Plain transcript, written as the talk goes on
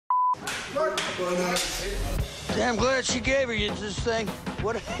Damn glad she gave her you this thing.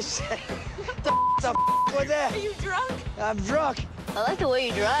 What did I say? the was that? Are you drunk? I'm drunk. I like the way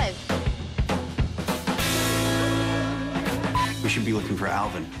you drive. We should be looking for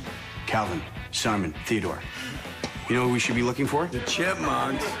Alvin, Calvin, Simon, Theodore. You know what we should be looking for? The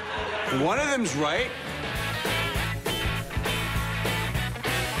Chipmunks. One of them's right.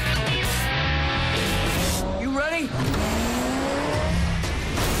 You ready?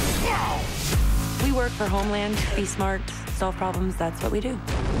 We work for Homeland. Be smart, solve problems. That's what we do.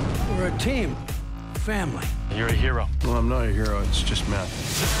 We're a team. Family. You're a hero. Well, I'm not a hero. It's just math.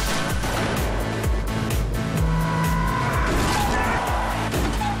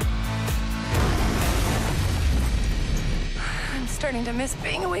 I'm starting to miss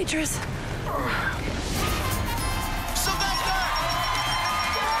being a waitress.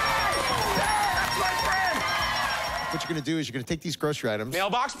 What you're gonna do is you're gonna take these grocery items.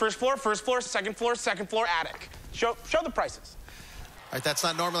 Mailbox, first floor, second floor, attic. Show the prices. All right, that's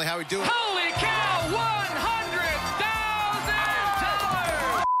not normally how we do it. Holy cow!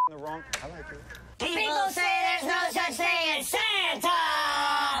 $100,000! The wrong. I like it. People say there's no such thing as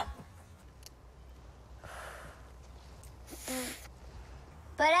Santa!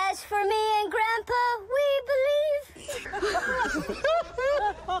 But as for me and Grandpa, we believe.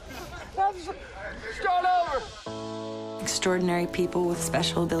 Start over. Extraordinary people with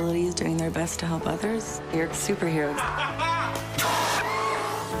special abilities doing their best to help others. You're superheroes.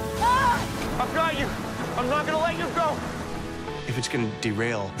 I've got you. I'm not gonna let you go. If it's going to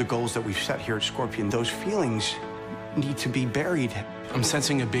derail the goals that we've set here at Scorpion, those feelings need to be buried. I'm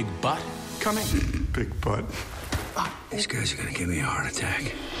sensing a big butt coming. Big butt. These guys are going to give me a heart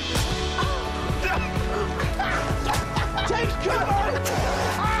attack. Take cover!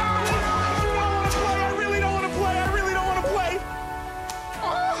 I really don't want to play.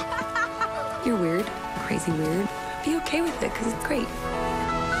 You're weird, crazy weird. Be okay with it, because it's great.